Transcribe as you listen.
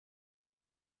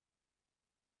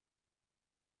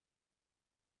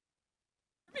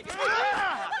Get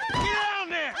down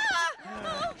there!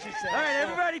 All right,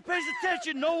 everybody pays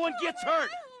attention. No one gets hurt.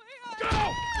 Go!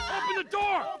 Open the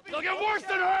door! They'll get worse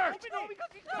than hurt!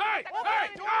 Hey! Hey!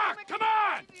 Ah! Come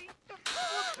on!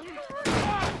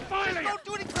 Oh, finally! Don't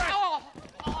do anything.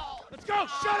 Let's go!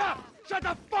 Shut up! Shut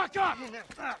the fuck up!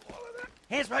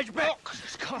 Hands behind your back.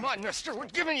 Come on, mister. We're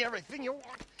giving you everything you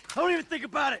want. Don't even think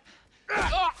about it.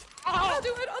 I'll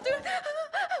do it.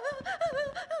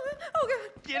 Oh, God.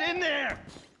 Get in there.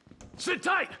 Sit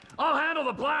tight! I'll handle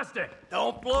the blasting!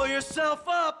 Don't blow yourself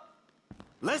up.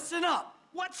 Listen up.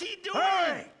 What's he doing?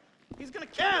 Hurry. He's gonna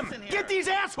kill us in here. Get these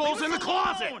assholes in the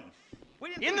closet! We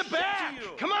didn't In do the shit to back! you.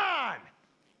 Come on!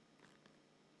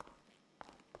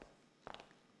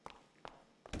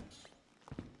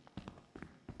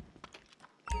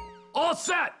 All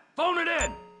set! Phone it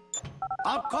in!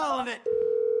 I'm calling it.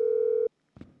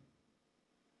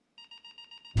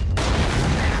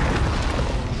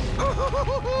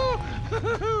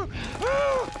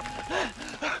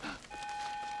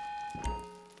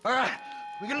 All right,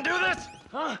 we gonna do this?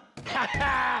 Huh?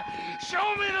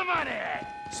 Show me the money!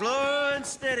 Slow and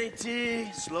steady,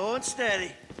 T. Slow and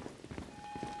steady.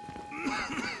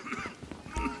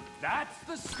 That's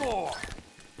the score!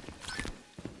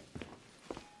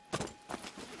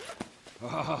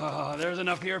 Oh, there's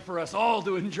enough here for us all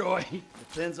to enjoy.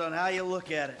 Depends on how you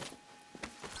look at it.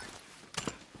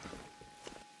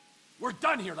 We're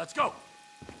done here, let's go!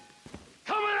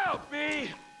 Coming out, B!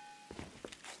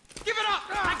 Give it up!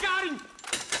 I got him!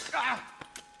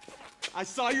 I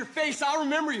saw your face, I'll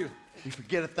remember you. We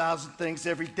forget 1,000 things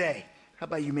every day. How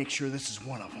about you make sure this is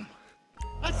one of them?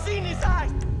 I've seen his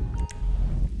eyes.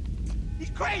 He's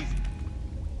crazy.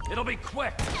 It'll be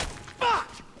quick. Fuck!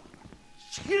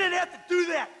 You didn't have to do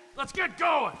that. Let's get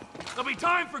going! There'll be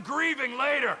time for grieving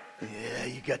later! Yeah,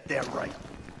 you got that right.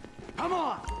 Come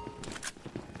on.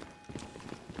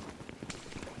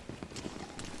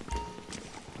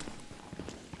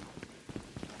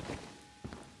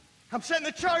 I'm setting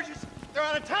the charges. They're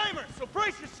on a timer, so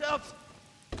brace yourselves.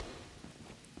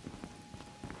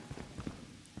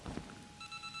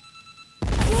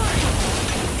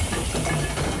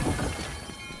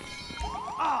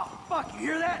 Oh, fuck, you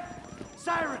hear that?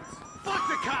 Sirens. Fuck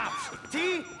the cops!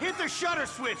 T, hit the shutter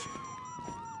switch.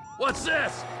 What's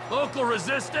this? Local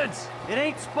resistance? It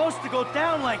ain't supposed to go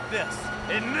down like this.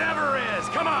 It never is!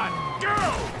 Come on, go!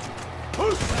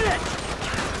 Who's snitched?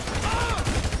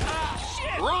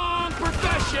 Wrong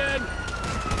profession!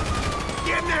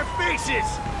 Get in their faces!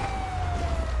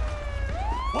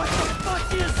 What the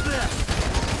fuck is this?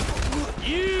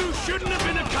 You shouldn't have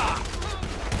been a cop!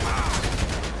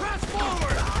 Press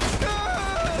forward!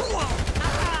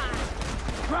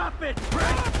 Drop it,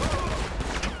 Brett!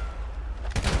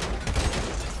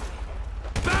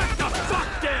 Back the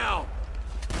fuck down!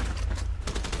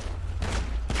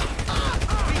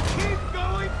 We keep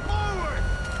going forward!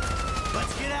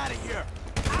 Let's get out of here.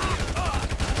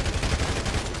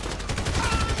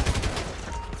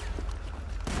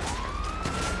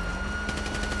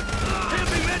 Can't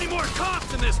be many more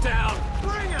cops in this town!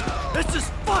 Bring 'em! This is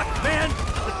fucked, man.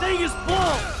 The thing is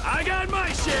blown. I got my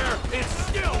share! It's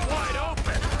still wide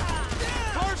open!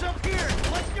 Cars up here!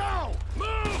 Let's go!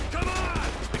 Move! Come on!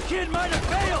 The kid might have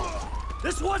failed.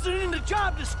 This wasn't in the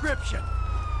job description.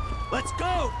 Let's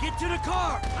go. Get to the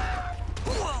car.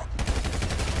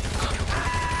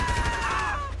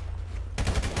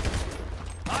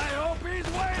 I hope he's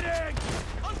waiting!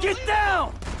 Get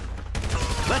down.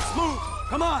 Let's move.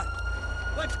 Come on.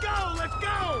 Let's go! Let's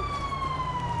go!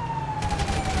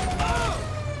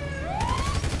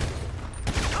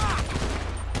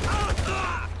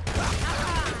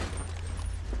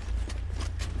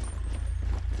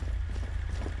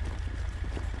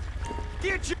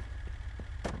 Get you!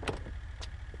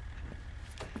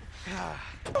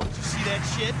 Did you see that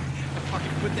shit? I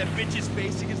fucking put that bitch's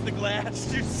face against the glass.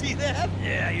 Did you see that?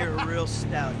 Yeah, you're a real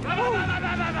stout. Fuck,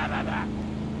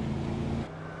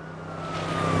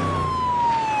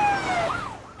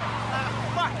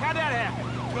 how'd that happen?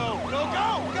 Go, go,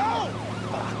 go, go!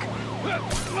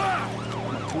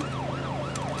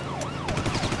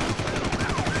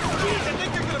 Jeez, I think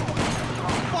they're gonna...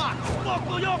 Oh, fuck!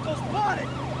 Local yokel's spotted.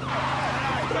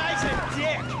 Guy's a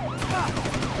dick!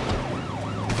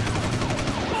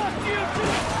 Fuck you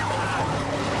too.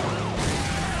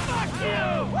 Fuck you.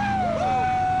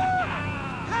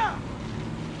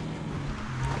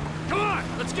 Come on!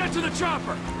 Let's get to the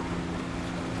chopper!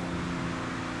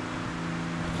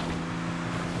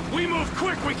 We move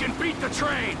quick, we can beat the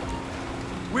train!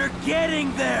 We're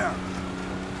getting there.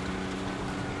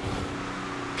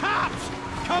 Cops!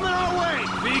 Coming our way!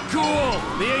 Be cool!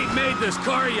 We ain't made this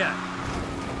car yet!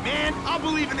 man. I'll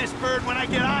believe in this bird when I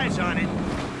get eyes on it.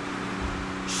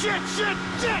 Shit, shit,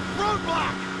 shit!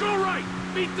 Roadblock! Go right!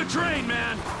 Beat the train,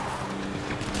 man!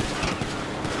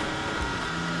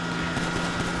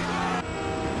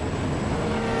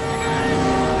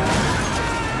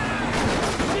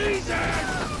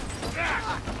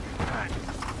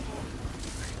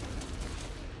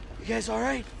 You guys all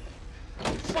right?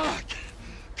 Fuck!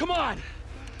 Come on!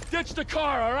 Ditch the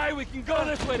car, all right? We can go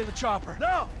this way to the chopper.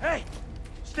 No! Hey!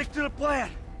 Stick to the plan!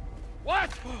 What?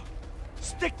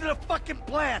 Stick to the fucking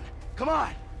plan! Come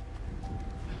on!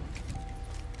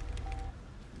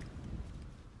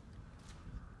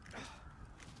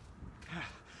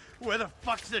 Where the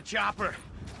fuck's the chopper?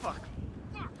 Fuck.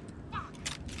 Fuck. Fuck.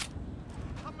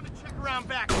 I'm gonna check around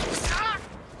back. Ah!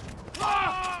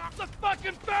 Oh, the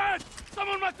fucking fence!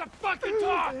 Someone must have fucking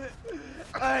talked!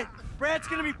 Alright, Brad's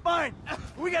gonna be fine.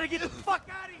 We gotta get the fuck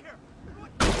out of here.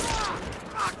 Ah!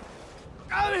 Fuck!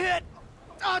 I'm hit!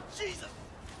 Oh, Jesus!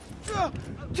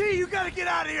 T, you gotta get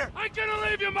out of here! I'm gonna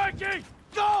leave you, Mikey!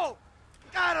 Go!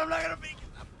 God, I'm not gonna make it.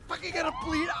 I'm fucking gonna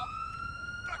bleed out.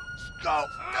 Go!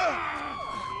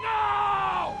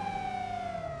 No!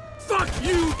 Fuck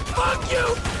you! Fuck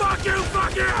you! Fuck you!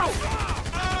 Fuck you!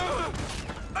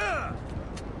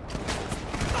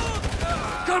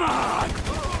 Come on!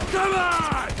 Come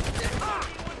on!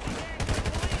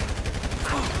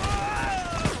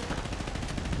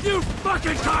 You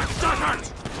fucking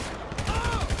cocksuckers!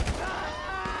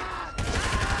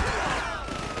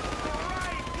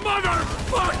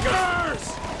 Motherfuckers!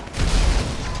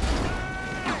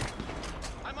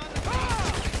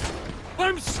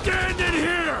 I'm standing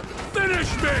here!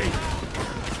 Finish me!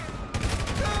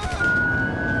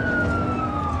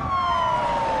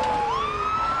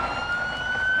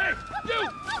 Hey! You!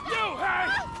 You! Hey!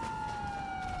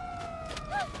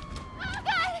 Oh,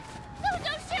 God!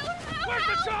 Don't shoot! Oh, Where's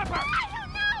the help! chopper? I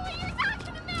don't know what you're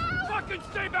talking about! Fucking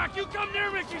stay back! You come near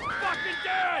me, she's fucking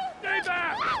dead! Stay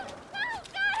back! Oh,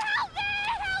 God, help me!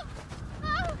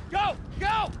 Help! Oh. Go!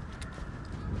 Go!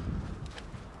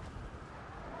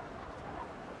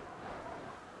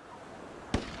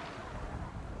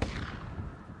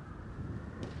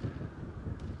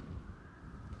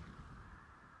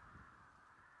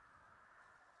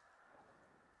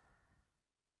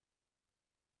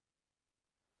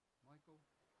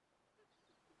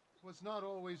 Was not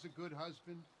always a good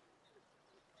husband,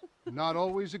 not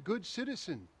always a good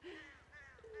citizen.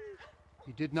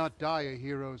 He did not die a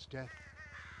hero's death,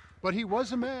 but he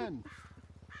was a man.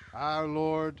 Our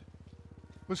Lord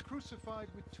was crucified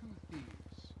with 2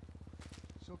 thieves,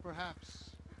 so perhaps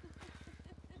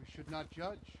we should not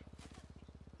judge.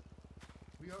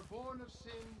 We are born of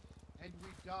sin, and we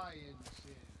die in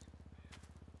sin.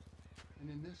 And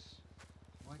in this,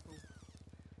 Michael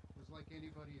was like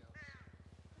anybody else.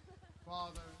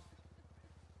 Father,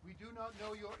 we do not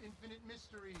know your infinite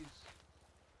mysteries,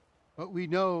 but we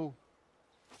know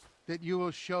that you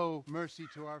will show mercy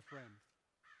to our friend.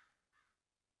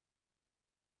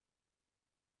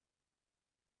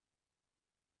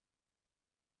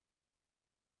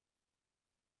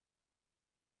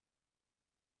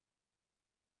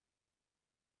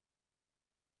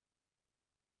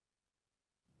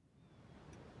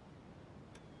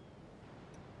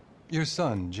 Your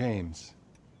son, James.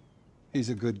 He's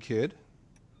a good kid.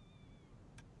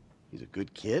 He's a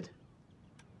good kid?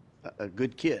 A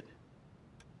good kid?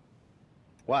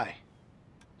 Why?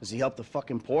 Does he help the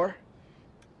fucking poor?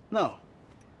 No.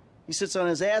 He sits on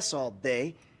his ass all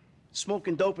day,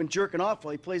 smoking dope and jerking off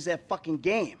while he plays that fucking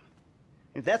game.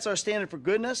 If that's our standard for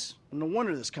goodness, no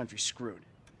wonder this country's screwed.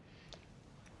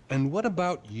 And what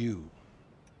about you?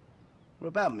 What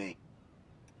about me?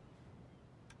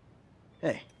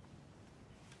 Hey.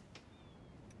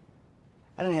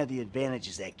 I don't have the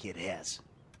advantages that kid has.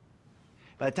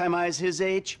 By the time I was his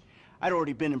age, I'd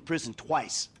already been in prison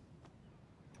twice.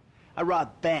 I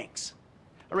robbed banks.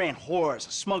 I ran whores.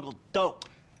 I smuggled dope.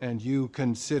 And you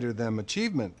consider them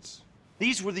achievements?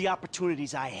 These were the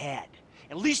opportunities I had.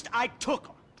 At least I took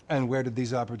them. And where did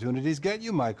these opportunities get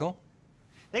you, Michael?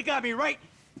 They got me right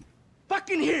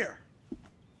fucking here.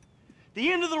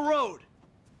 The end of the road.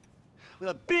 With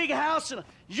a big house and a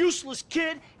useless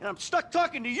kid, and I'm stuck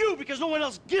talking to you because no one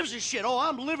else gives a shit. Oh,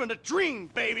 I'm living a dream,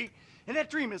 baby. And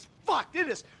that dream is fucked. It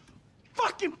is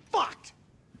fucking fucked.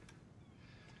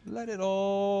 Let it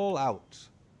all out.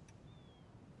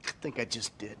 I think I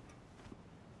just did.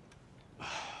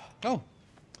 Oh.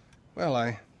 Well,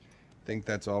 I think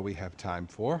that's all we have time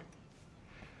for.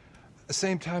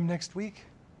 Same time next week?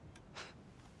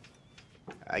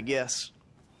 I guess.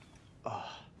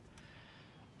 Oh.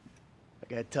 I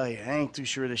gotta tell you, I ain't too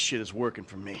sure this shit is working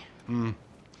for me.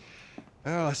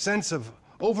 Well, a sense of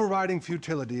overriding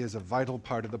futility is a vital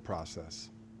part of the process.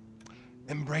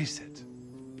 Embrace it.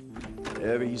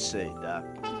 Whatever you say, Doc.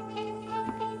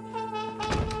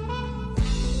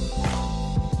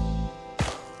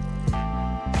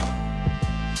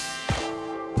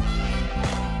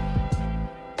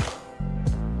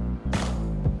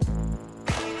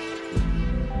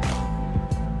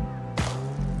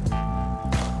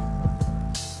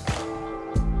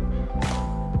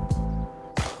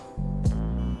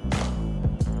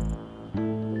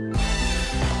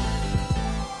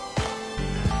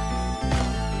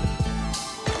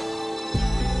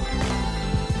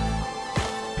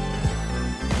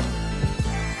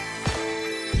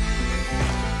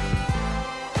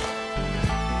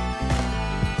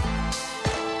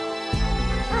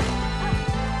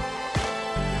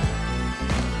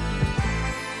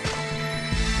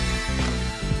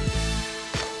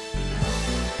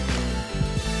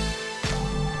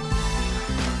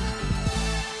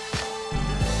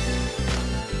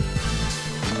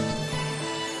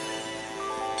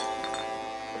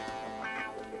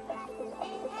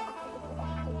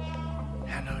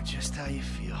 Just how you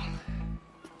feel.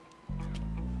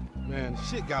 Man,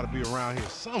 shit gotta be around here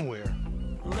somewhere.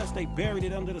 Unless they buried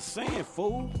it under the sand,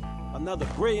 fool. Another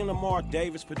brilliant Lamar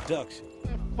Davis production.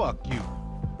 Man, fuck you.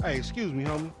 Hey, excuse me,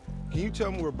 homie. Can you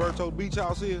tell me where Berto Beach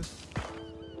House is?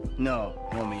 No,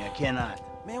 homie, I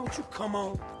cannot. Man, would you come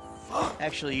on? Fuck.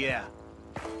 Actually, yeah.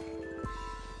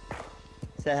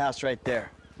 It's that house right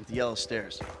there, with the yellow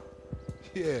stairs.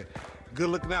 Yeah, good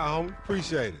looking out, homie.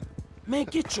 Appreciate it. Man,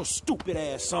 get your stupid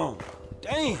ass on.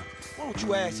 Damn, why don't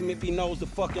you ask him if he knows the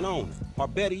fucking owner? Or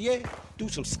better yet, do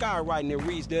some skywriting that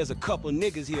reads there's a couple of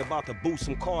niggas here about to boost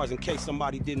some cars in case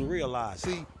somebody didn't realize.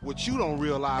 See, what you don't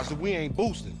realize is that we ain't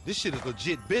boosting. This shit is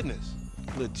legit business.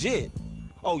 Legit?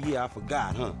 Oh yeah, I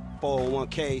forgot, huh?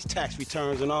 401ks, tax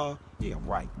returns and all? Yeah,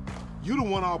 right. You the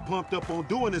one all pumped up on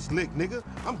doing this lick, nigga.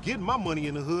 I'm getting my money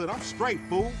in the hood. I'm straight,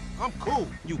 fool. I'm cool.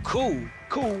 You cool?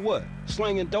 Cool what?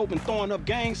 Slinging dope and throwing up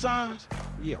gang signs?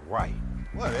 Yeah, right.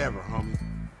 Whatever, homie.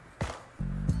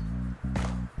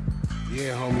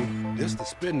 Yeah, homie. This the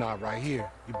spin knot right here.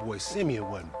 Your boy Simeon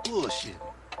wasn't bullshitting.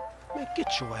 Man,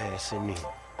 get your ass in there.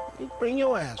 Hey, bring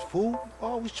your ass, fool.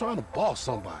 Always trying to boss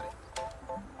somebody.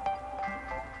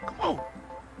 Come on.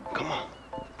 Come on.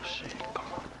 Shit, come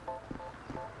on.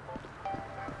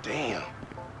 Damn.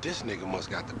 This nigga must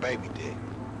got the baby dick.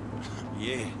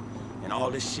 Yeah, and all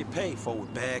this shit paid for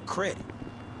with bad credit.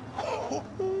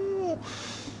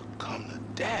 Come to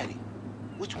daddy.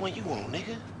 Which one you want,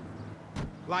 nigga?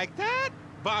 Like that?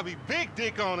 Bobby big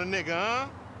dick on a nigga, huh?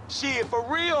 Shit, for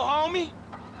real, homie.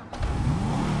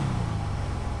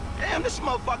 Damn, this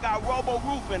motherfucker got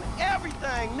robo-roof and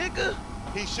everything, nigga.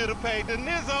 He should have paid the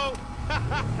nizzo.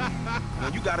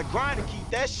 Now you gotta grind to keep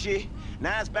that shit.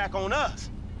 Now it's back on us.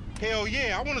 Hell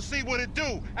yeah, I wanna see what it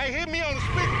do. Hey, hit me on the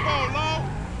speakerphone, Long.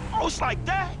 Oh, it's like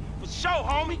that? For sure,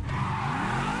 homie.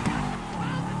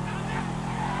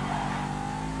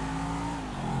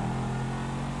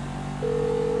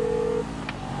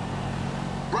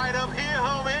 Right up here,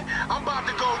 homie. I'm about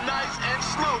to go nice and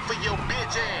slow for your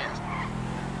bitch ass.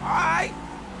 All right.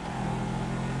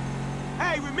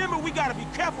 Hey, remember we gotta be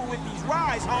careful with these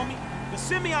rides, homie. The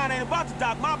Simeon ain't about to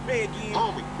dock my pay again.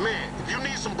 Homie, man, if you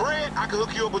need some bread, I can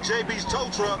hook you up with JB's tow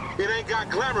truck. It ain't got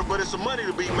glamour, but it's some money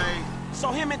to be made. So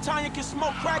him and Tanya can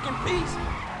smoke crack in peace?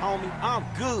 Homie, I'm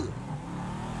good.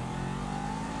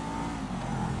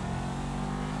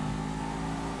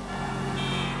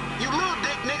 You little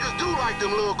dick niggas do like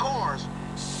them little cars.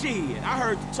 Shit, I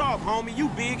heard the talk, homie. You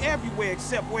big everywhere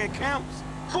except where it counts.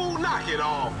 Fool, knock it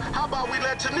off. How about we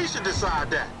let Tanisha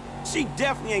decide that? She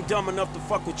definitely ain't dumb enough to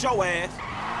fuck with your ass.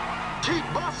 Keep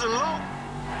busting, low.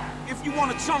 If you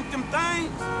wanna chunk them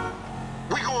things.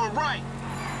 We going right.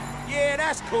 Yeah,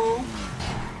 that's cool.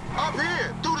 Up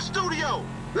here, through the studio.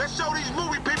 Let's show these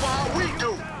movie people how we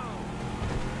do.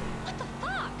 What the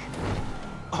fuck?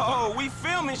 Oh, we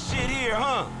filming shit here,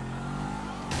 huh?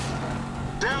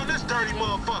 Down this dirty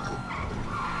motherfucker.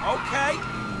 Okay.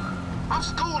 I'm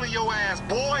schooling your ass,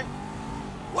 boy.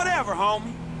 Whatever,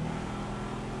 homie.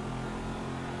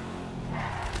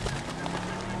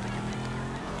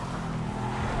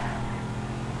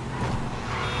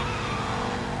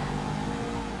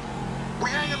 We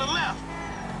hang on the left.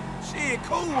 Shit,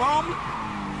 cool, homie.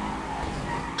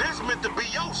 This meant to be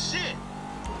your shit.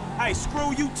 Hey,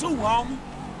 screw you too, homie.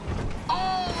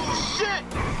 Oh, shit!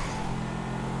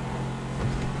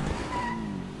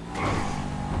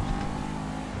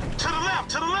 To the left,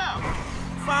 to the left.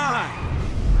 Fine.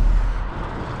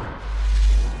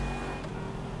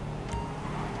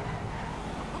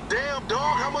 Damn,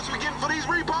 dog, how much we getting for these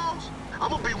repos? I'm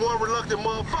gonna be one reluctant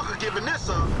motherfucker giving this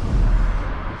up.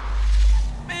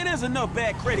 Man, there's enough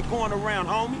bad credit going around,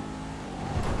 homie.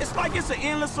 It's like it's an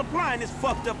endless supply in this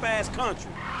fucked up ass country.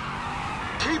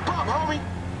 Keep up, homie.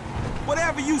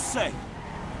 Whatever you say.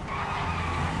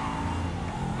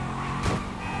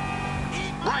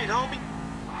 Right, homie.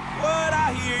 What?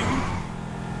 I hear you.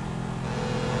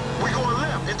 We going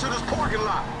left into this parking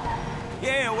lot.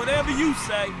 Yeah, whatever you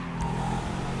say.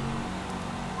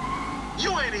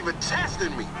 You ain't even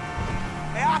testing me.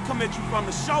 Hey, I'll come at you from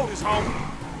the shoulders, homie.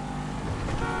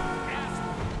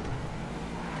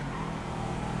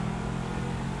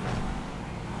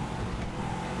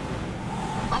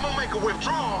 I'm gonna make a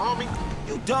withdrawal, homie.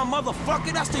 You dumb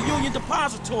motherfucker, that's the Union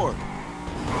Depository.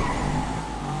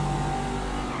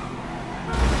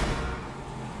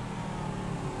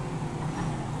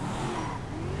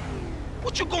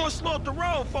 What you going slow up the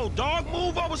road for, dog?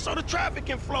 Move over so the traffic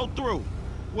can flow through.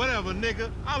 Whatever, nigga.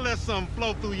 I'll let something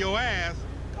flow through your ass.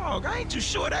 Dog, I ain't too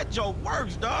sure that joke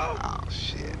works, dog. Oh,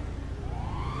 shit.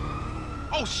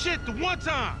 Oh, shit, the one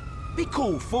time. Be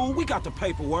cool, fool. We got the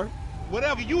paperwork.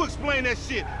 Whatever, you explain that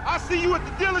shit. I'll see you at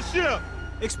the dealership.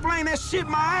 Explain that shit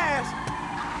my ass.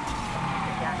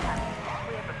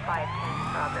 We have a 510 in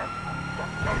progress.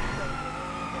 Suspect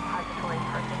depository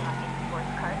person on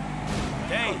in-force card.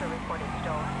 Dang. Also reported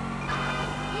stolen.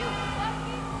 You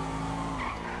fucking...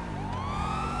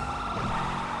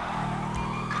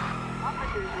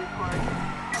 Officers report on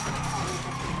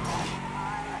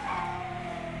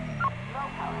Low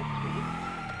Power Street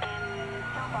in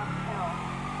Silbox Hill.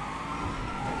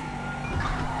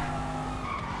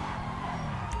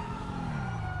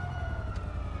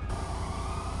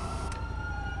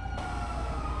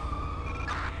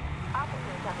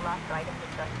 Officers have lost sight of the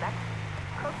suspect.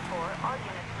 Code 4, all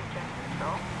units return to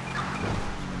control.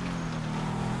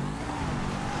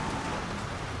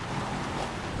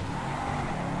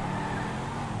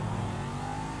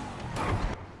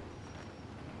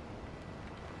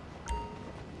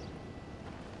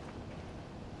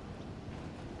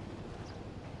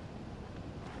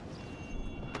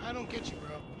 I don't get you, bro.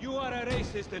 You are a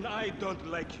racist and I don't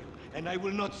like you. And I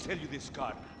will not sell you this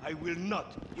car. I will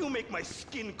not. You make my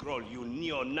skin crawl, you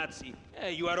neo-Nazi.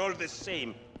 You are all the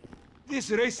same. This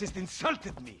racist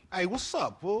insulted me. Hey, what's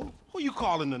up, fool? Who you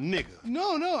calling a nigga?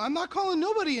 No, I'm not calling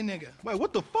nobody a nigga. Wait,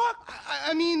 what the fuck?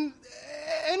 I mean,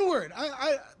 N-word.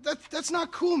 That's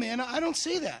not cool, man. I don't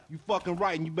say that. You fucking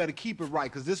right, and you better keep it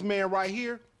right, because this man right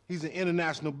here, he's an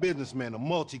international businessman, a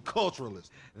multiculturalist.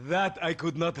 That I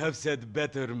could not have said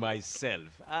better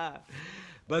myself.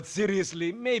 But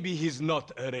seriously, maybe he's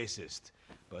not a racist.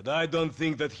 But I don't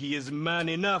think that he is man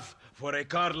enough for a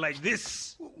car like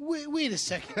this. Wait a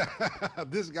second.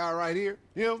 This guy right here,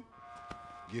 him,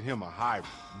 get him a hybrid.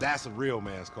 That's a real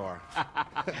man's car.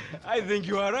 I think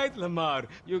you are right, Lamar.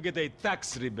 You get a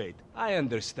tax rebate. I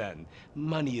understand.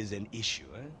 Money is an issue,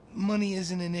 eh? Money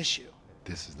isn't an issue.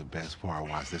 This is the best part.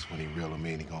 Watch this when he reel him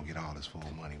in. He gonna get all his full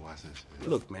money. Watch this.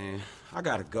 Look, man, I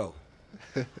gotta go.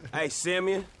 Hey,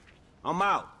 Simeon, I'm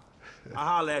out. I'll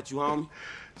holler at you, homie.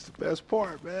 It's the best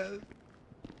part, man.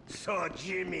 So,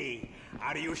 Jimmy,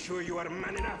 are you sure you are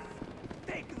man enough?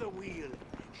 Take the wheel.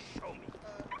 Show me.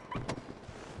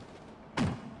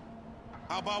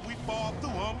 How about we fall through,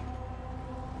 homie?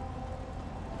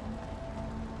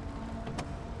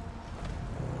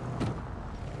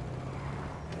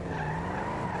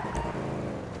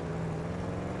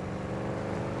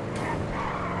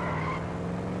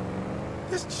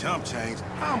 This chump change,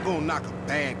 how I'm gonna knock a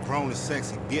bad, grown and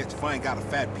sexy bitch if I ain't got a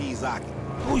fat Pizaki?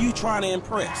 Who you trying to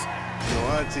impress?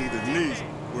 Your auntie Denise,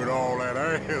 with all that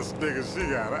ass, nigga, she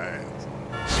got ass.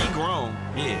 She grown,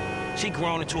 yeah. She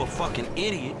grown into a fucking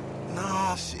idiot.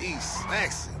 Nah, she's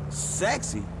sexy.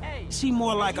 Sexy? She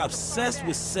more like obsessed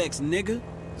with sex, nigga.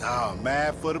 Nah,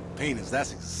 mad for the penis.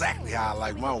 That's exactly how I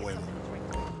like my women.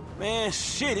 Man,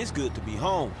 shit, it's good to be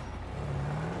home.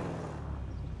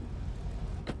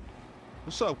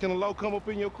 What's up? Can a low come up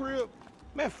in your crib?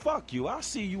 Man, fuck you. I'll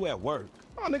see you at work.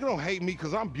 Oh, nigga, don't hate me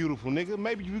because I'm beautiful, nigga.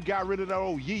 Maybe you got rid of that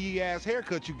old yee-yee-ass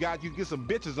haircut you got, you get some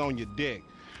bitches on your dick.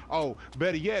 Oh,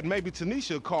 better yet, maybe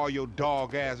Tanisha will call your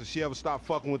dog ass if she ever stop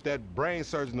fucking with that brain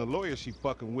surgeon, the lawyer she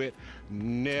fucking with,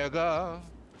 nigga.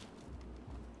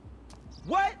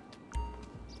 What?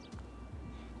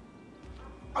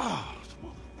 Oh,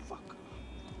 motherfucker.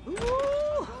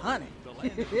 Ooh, honey.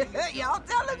 Y'all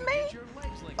telling me?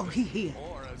 Oh, he here.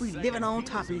 We living on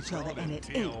top of each other, and it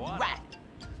ain't right.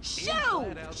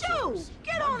 Shoo! Shoo!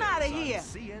 Get on out of here.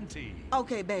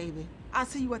 Okay, baby. I'll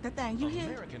see you at the thing. You hear?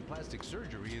 American plastic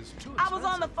surgery is too I was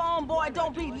on the phone, boy.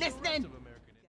 Don't be listening.